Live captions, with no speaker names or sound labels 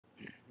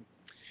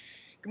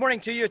Good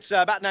morning to you. It's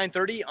about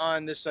 9:30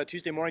 on this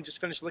Tuesday morning.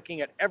 Just finished looking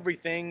at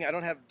everything. I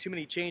don't have too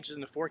many changes in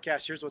the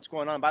forecast. Here's what's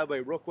going on. By the way,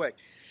 real quick,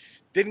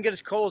 didn't get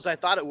as cold as I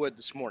thought it would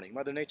this morning.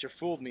 Mother Nature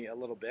fooled me a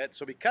little bit.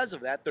 So because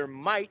of that, there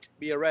might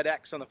be a red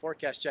X on the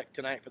forecast check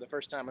tonight for the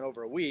first time in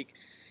over a week.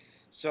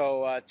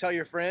 So tell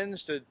your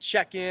friends to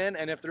check in,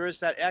 and if there is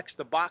that X,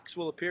 the box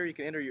will appear. You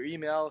can enter your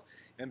email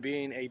and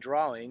be in a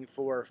drawing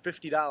for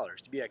 $50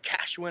 to be a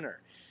cash winner.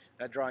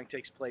 That drawing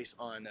takes place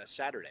on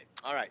Saturday.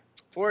 All right,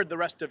 for the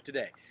rest of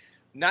today.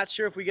 Not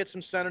sure if we get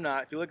some sun or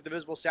not. If you look at the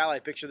visible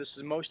satellite picture, this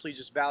is mostly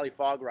just valley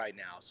fog right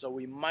now. So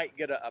we might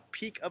get a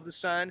peak of the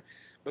sun,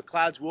 but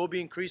clouds will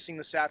be increasing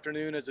this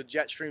afternoon as the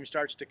jet stream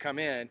starts to come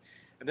in.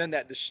 And then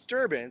that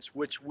disturbance,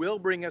 which will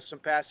bring us some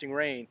passing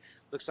rain,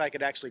 looks like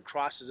it actually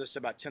crosses us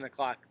about 10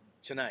 o'clock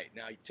tonight.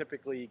 Now,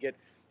 typically you get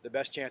the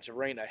best chance of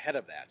rain ahead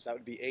of that. So that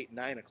would be 8,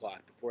 9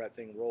 o'clock before that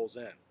thing rolls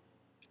in.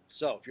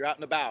 So if you're out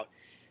and about,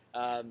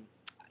 um,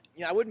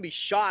 I wouldn't be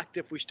shocked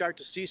if we start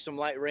to see some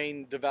light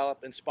rain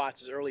develop in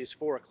spots as early as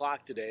 4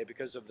 o'clock today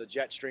because of the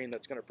jet stream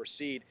that's going to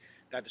precede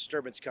that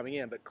disturbance coming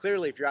in. But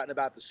clearly, if you're out and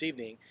about this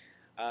evening,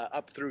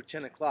 up through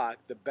 10 o'clock,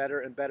 the better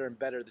and better and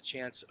better the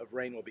chance of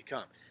rain will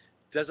become.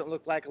 Doesn't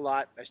look like a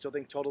lot. I still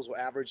think totals will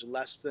average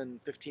less than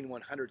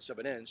 15/100ths of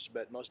an inch,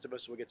 but most of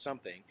us will get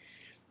something.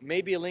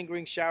 Maybe a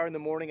lingering shower in the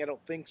morning. I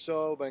don't think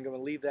so, but I'm going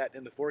to leave that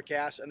in the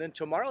forecast. And then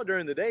tomorrow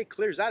during the day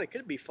clears out. It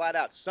could be flat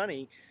out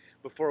sunny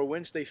before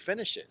Wednesday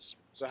finishes.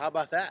 So how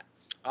about that?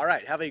 All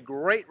right, have a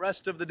great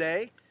rest of the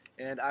day,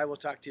 and I will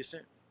talk to you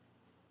soon.